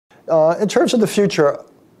In terms of the future,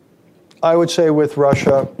 I would say with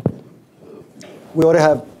Russia, we ought to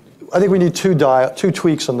have, I think we need two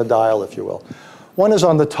tweaks on the dial, if you will. One is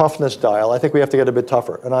on the toughness dial. I think we have to get a bit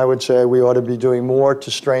tougher. And I would say we ought to be doing more to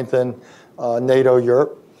strengthen NATO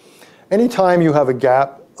Europe. Anytime you have a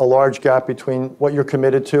gap, a large gap between what you're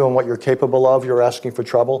committed to and what you're capable of, you're asking for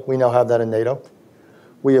trouble. We now have that in NATO.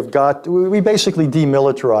 We basically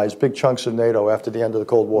demilitarized big chunks of NATO after the end of the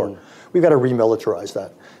Cold War. We've got to remilitarize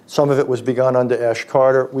that. Some of it was begun under Ash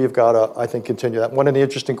Carter. We've got to, I think, continue that. One of the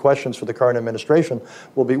interesting questions for the current administration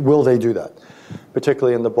will be, will they do that,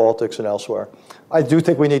 particularly in the Baltics and elsewhere? I do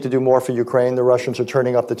think we need to do more for Ukraine. The Russians are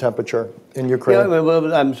turning up the temperature in Ukraine. Yeah,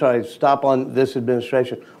 well, I'm sorry, stop on this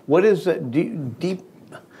administration. What is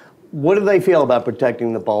what do they feel about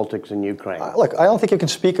protecting the Baltics and Ukraine? Look, I don't think you can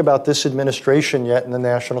speak about this administration yet in the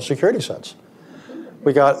national security sense.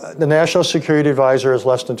 We got the National Security Advisor is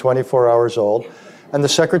less than 24 hours old, and the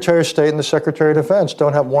Secretary of State and the Secretary of Defense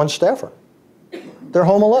don't have one staffer. They're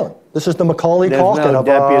home alone. This is the Macaulay Culkin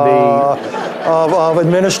of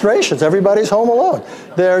administrations. Everybody's home alone.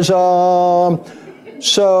 There's so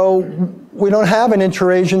we don't have an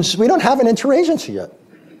interagency. We don't have an interagency yet.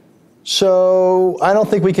 So I don't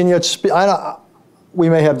think we can yet speak. We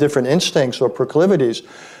may have different instincts or proclivities,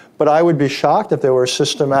 but I would be shocked if there were a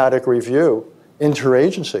systematic review,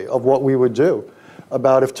 interagency, of what we would do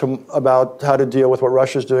about how to deal with what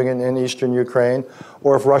Russia's doing in eastern Ukraine,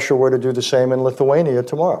 or if Russia were to do the same in Lithuania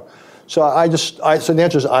tomorrow. So so the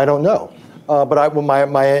answer is I don't know. But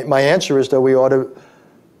my answer is that we ought to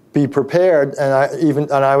be prepared, and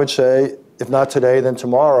I would say, if not today, then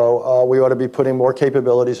tomorrow, we ought to be putting more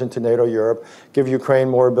capabilities into NATO Europe, give Ukraine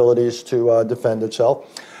more abilities to defend itself.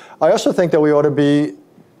 I also think that we ought to be,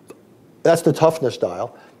 that's the toughness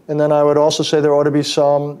dial. And then I would also say there ought to be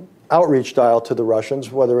some outreach dial to the Russians,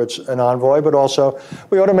 whether it's an envoy, but also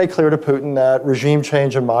we ought to make clear to Putin that regime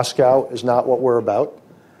change in Moscow is not what we're about.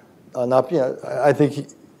 I think,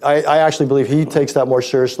 I actually believe he takes that more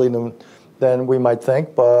seriously than we might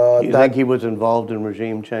think. But you think he was involved in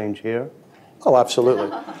regime change here? Oh,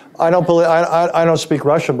 absolutely. I don't speak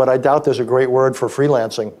Russian, but I doubt there's a great word for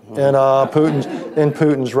freelancing in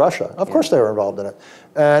Putin's Russia. Of course they were involved in it.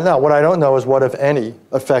 And now what I don't know is what, if any,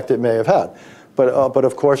 effect it may have had. But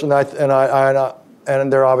of course, and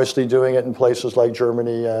they're obviously doing it in places like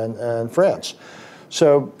Germany and France.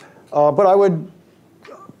 So, but I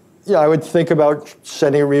would think about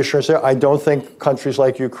sending a reassurance there. I don't think countries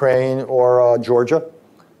like Ukraine or Georgia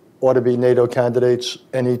ought to be NATO candidates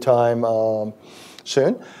anytime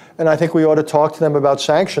soon. And I think we ought to talk to them about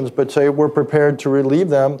sanctions, but say we're prepared to relieve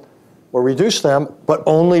them or reduce them, but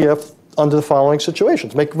only if under the following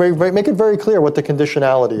situations. Make it very clear what the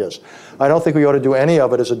conditionality is. I don't think we ought to do any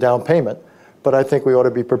of it as a down payment, but I think we ought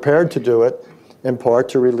to be prepared to do it in part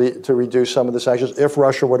to reduce some of the sanctions. If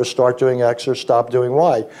Russia were to start doing X or stop doing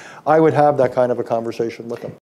Y, I would have that kind of a conversation with them.